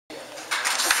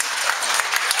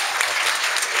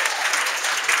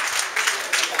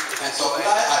and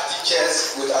supply our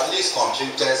teachers with at least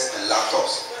computers and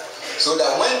laptops, so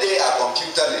that when they are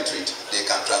computer literate, they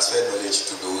can transfer knowledge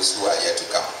to those who are yet to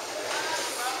come.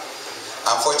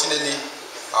 Unfortunately,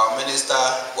 our minister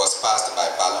was passed by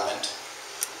Parliament.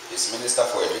 His Minister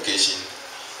for Education.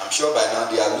 I'm sure by now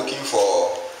they are looking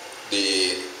for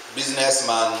the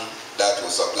businessman that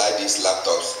will supply these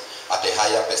laptops at a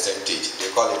higher percentage.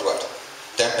 They call it what?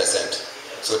 10%.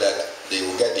 So that they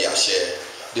will get their share.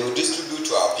 They will distribute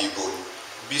to our people.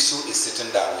 BISU is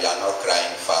sitting down, we are not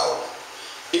crying foul.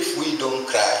 If we don't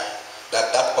cry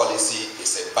that that policy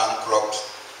is a bankrupt,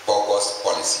 bogus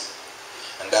policy,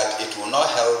 and that it will not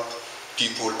help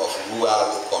people of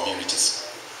rural communities,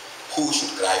 who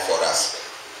should cry for us?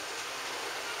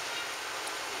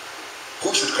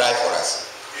 Who should cry for us?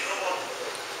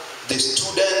 The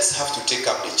students have to take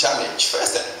up the challenge,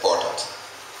 first and important.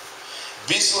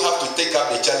 BISU have to take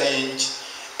up the challenge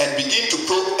and begin to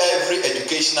probe every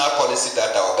educational policy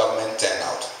that our government turn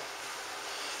out.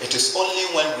 It is only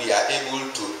when we are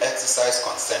able to exercise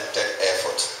concerted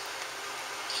effort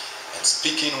and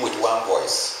speaking with one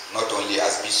voice, not only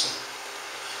as BISU,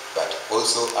 but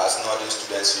also as Northern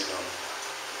Students Union,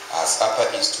 as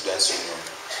Upper East Students Union,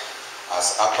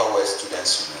 as Upper West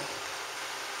Students Union.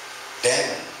 Then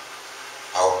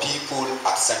our people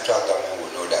at central government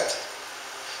will know that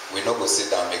we not go sit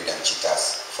down and make them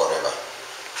cheaters forever.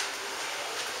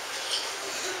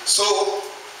 So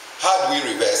how do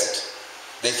we reverse it?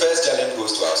 The first challenge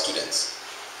goes to our students.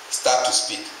 Start to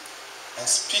speak, and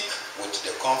speak with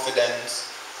the confidence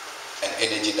and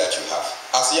energy that you have.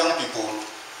 As young people,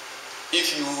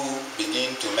 if you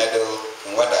begin to meddle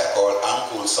in what I call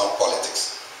unwholesome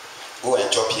politics, go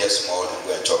and chop here small and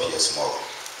go and chop here small.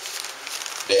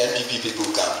 The NPP people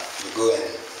come, you go and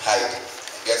hide and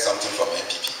get something from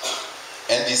NPP.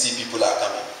 NDC people are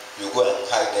coming, you go and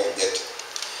hide and get.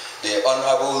 The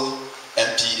honorable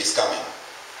MP is coming,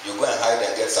 you go and hide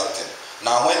and get something.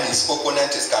 Now when his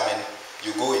opponent is coming,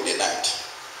 you go in the night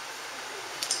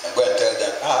and go and tell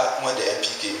them, when the MP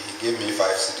came, he gave me 5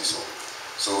 cedis.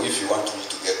 So if you want me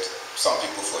to get some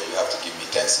people for you, have to give me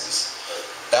 10 cedis.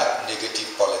 That negative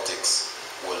politics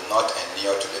will not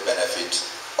inure to the benefit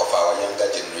of our younger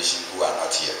generation who are not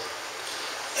here.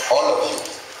 All of you,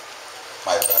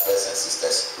 my brothers and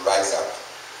sisters, rise up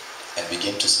and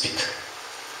begin to speak.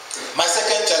 My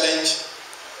second challenge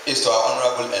is to our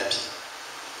honorable MP.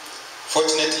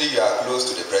 Fortunately, you are close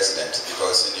to the president,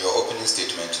 because in your opening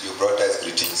statement, you brought us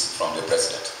greetings from the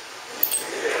president.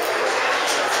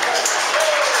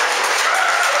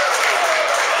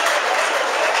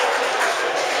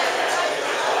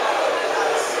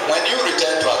 When you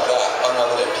return to Accra,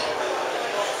 honorable MP,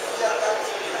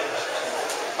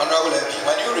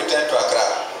 when you return to Accra,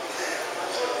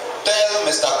 tell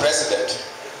Mr. President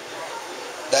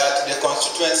that the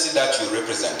constituency that you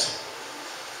represent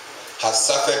has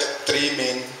suffered 3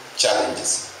 main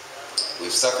challenges.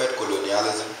 We've suffered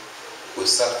colonialism, we've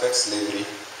suffered slavery,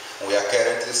 and we are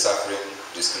currently suffering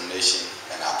discrimination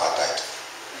and apartheid.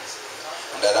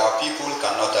 And that our people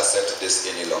cannot accept this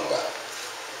any longer.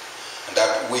 And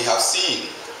that we have seen,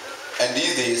 and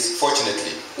these days,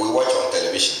 fortunately, we watch on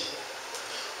television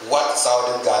what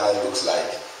Southern Ghana looks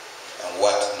like and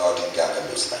what Northern Ghana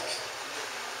looks like.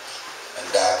 And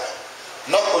that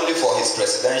not only for his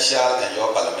presidential and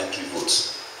your parliamentary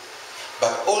votes,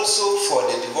 but also for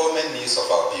the development needs of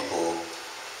our people,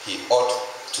 he ought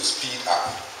to speed up.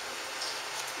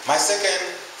 My second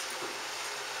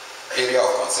area of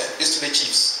concern is to the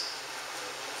chiefs.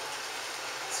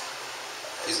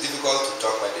 It's difficult to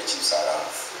talk when the chiefs are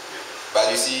around.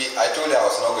 But you see, I told you I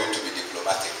was not going to be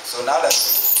diplomatic. So now that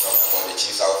we talk about the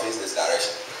chiefs, I'll face this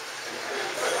direction.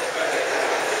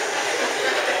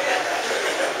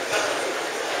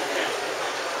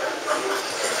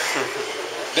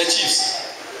 The chiefs.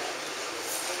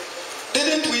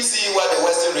 Didn't we see what the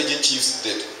Western Region chiefs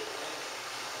did?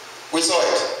 We saw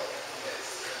it.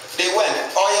 They went,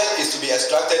 oil is to be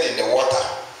extracted in the water.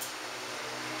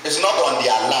 It's not on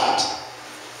their land.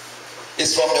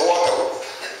 It's from the water.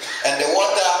 And the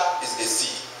water is the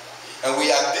sea. And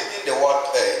we are digging the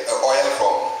water, oil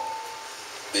from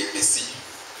the sea.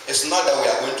 It's not that we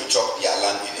are going to chop their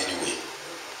land in any way.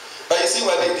 But you see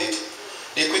what they did?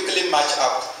 They quickly marched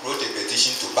up, wrote a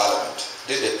petition to Parliament,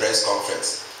 did a press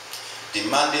conference,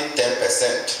 demanding 10%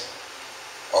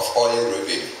 of oil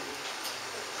revenue.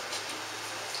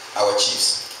 Our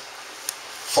chiefs.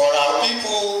 For our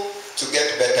people to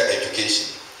get better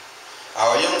education,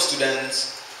 our young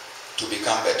students to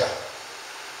become better,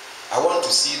 I want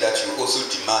to see that you also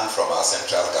demand from our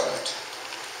central government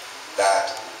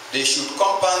that they should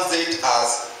compensate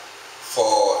us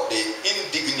for the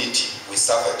indignity we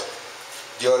suffered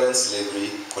during slavery,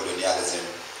 colonialism,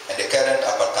 and the current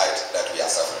apartheid that we are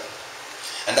suffering.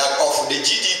 And that of the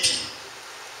GDP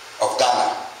of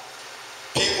Ghana,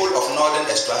 people of northern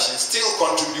extraction still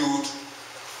contribute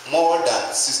more than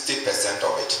 60%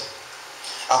 of it.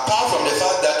 Apart from the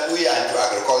fact that we are into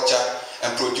agriculture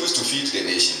and produce to feed the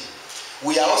nation,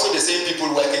 we are also the same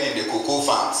people working in the cocoa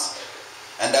farms,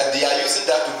 and that they are using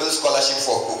that to build scholarship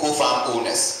for cocoa farm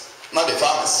owners, not the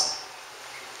farmers.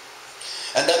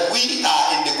 And that we are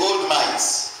in the gold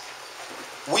mines,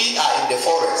 we are in the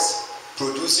forest,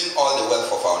 producing all the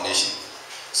wealth of our nation.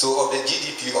 So of the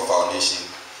GDP of our nation,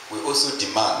 we also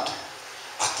demand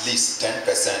at least 10%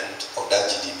 of that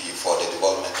GDP for the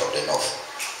development of the North.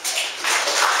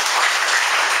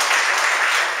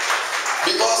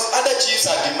 Because other chiefs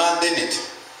are demanding it.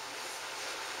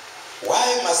 Why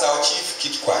must our chief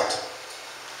keep quiet?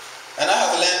 And I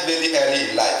have learned very early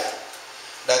in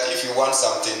life that if you want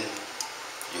something,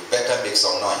 you better make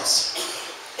some noise.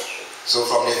 So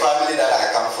from the family that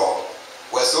I come from,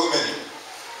 were so many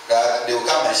that they will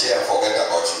come and share and forget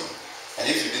about you.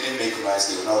 And if you didn't make noise,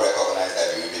 they will not recognize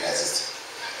that you even exist.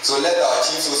 So let our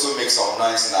chiefs also make some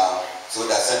noise now, so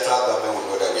that central government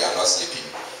will know that we are not sleeping,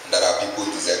 and that our people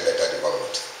deserve better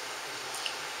development.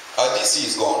 Our DC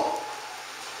is gone.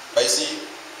 But you see,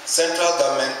 central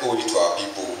government owe it to our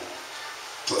people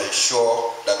to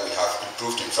ensure that we have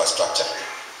improved infrastructure.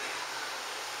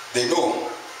 They know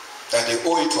that they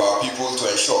owe it to our people to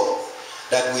ensure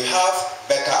that we have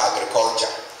better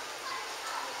agriculture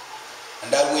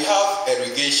and that we have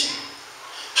irrigation.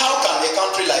 How can a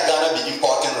country like Ghana be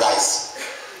importing rice?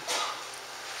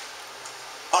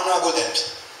 Honorable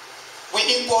MP,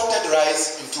 we imported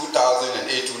rice in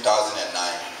 2008-2009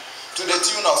 to the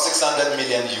tune of $600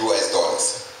 million.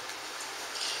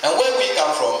 And where we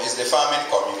come from is the farming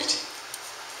community.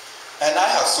 And I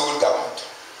have told government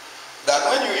that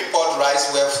when you import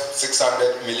rice worth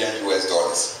 $600 million,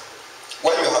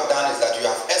 what you have done is that you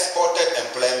have exported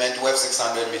employment worth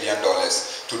 $600 million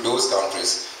to those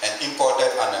countries and imported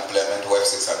unemployment worth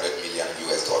 $600 million.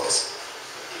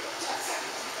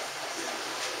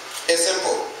 It's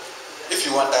simple. If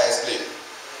you want, I explain.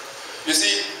 You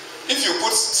see, if you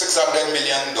put $600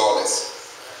 million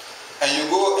and you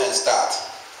go and start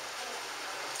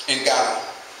in Ghana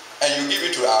and you give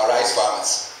it to our rice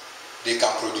farmers, they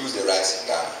can produce the rice in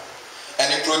Ghana.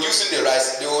 And in producing the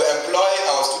rice, they will employ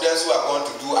our students who are going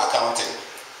to do accounting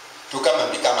to come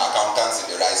and become accountants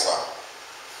in the rice farm.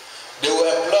 They will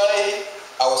employ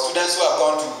our students who are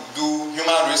going to do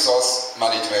human resource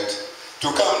management to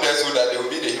come there so that they will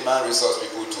be the human resource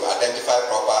people to identify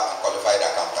proper and qualified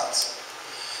accountants.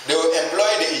 They will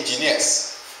employ the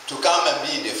engineers to come and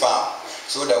be in the farm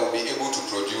so that we'll be able to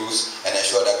produce and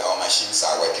ensure that our machines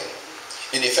are working.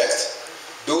 In effect,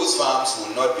 those farms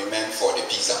will not be meant for the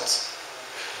peasants.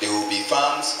 They will be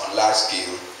farms on large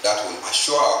scale that will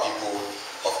assure our people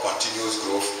of continuous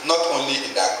growth, not only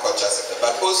in the agriculture sector,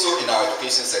 but also in our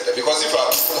education sector. Because if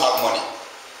our people have money,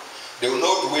 they will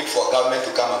not wait for government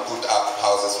to come and put up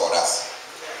houses for us.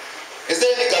 Is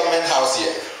there any government house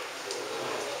here?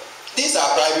 These are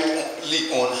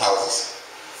privately owned houses.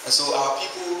 And so our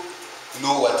people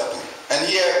know what to do. And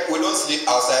here, we don't sleep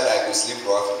outside like we sleep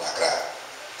rough in Accra.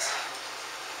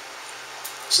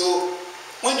 So,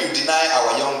 when you deny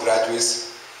our young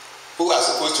graduates who are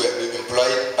supposed to be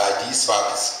employed by these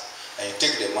farmers, and you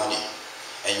take the money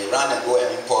and you run and go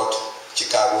and import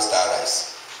Chicago Star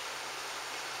rice,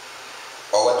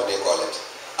 or what do they call it?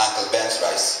 Uncle Ben's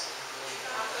rice.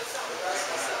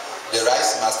 The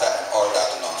rice master and all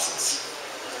that nonsense.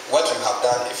 What you have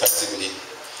done effectively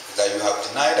is that you have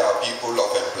denied our people of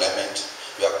employment,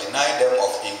 you have denied them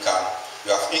of income,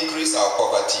 you have increased our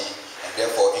poverty, and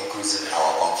therefore increasing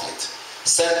our conflict.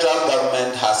 Central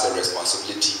government has a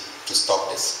responsibility to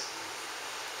stop this.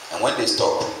 And when they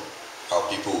stop, our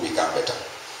people will become better.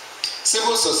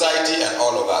 Civil society and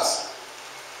all of us,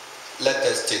 let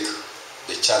us take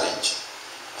the challenge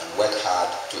and work hard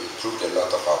to improve the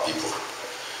lot of our people.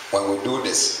 When we do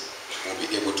this, we'll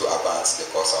be able to advance the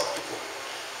cause of people.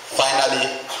 Finally,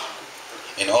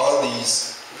 in all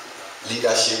these,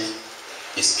 leadership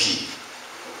is key.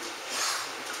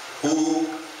 Who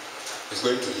is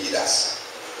going to lead us?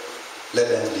 Let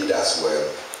them lead us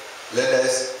well. Let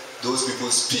us, those people,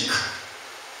 speak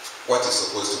what is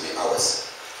supposed to be ours.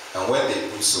 And when they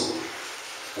do so,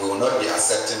 we will not be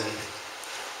accepting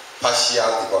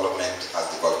partial development as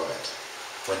development.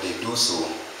 When they do so,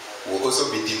 we will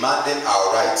also be demanding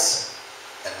our rights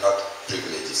and not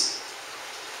privileges.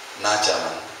 Now,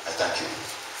 Chairman, I thank you.